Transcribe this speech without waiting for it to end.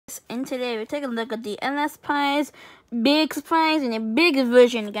and today we're taking a look at the LS Pies big surprise and the big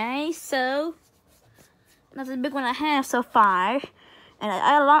version, guys. So that's the big one I have so far, and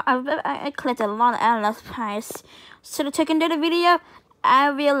I collected a lot of LS Pies. So to check into the video,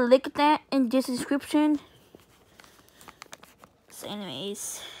 I will link that in the description. So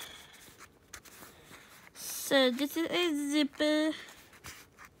anyways, so this is a zipper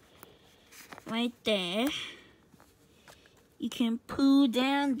right there. You can pull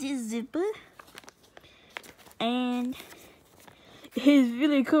down this zipper, and it's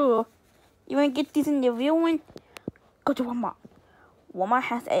really cool. You want to get these in the real one? Go to Walmart. Walmart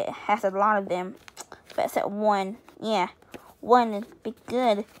has a lot of them, but except one. Yeah, one is be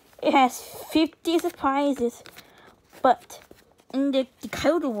good. It has 50 surprises, but in the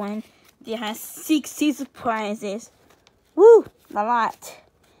Dakota one, it has 60 surprises. Woo, a lot.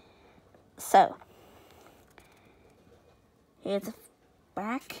 So here's the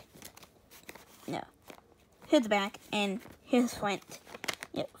back. No, here's the back, and here's front.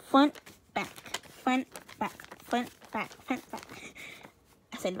 Yep, front, back, front, back, front, back, front, back.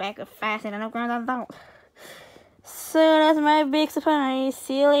 I said back fast, and I don't ground out. So that's my big surprise.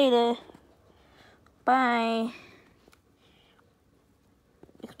 See you later. Bye.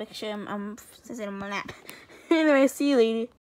 Make sure I'm sitting on my lap. Anyway, see you later.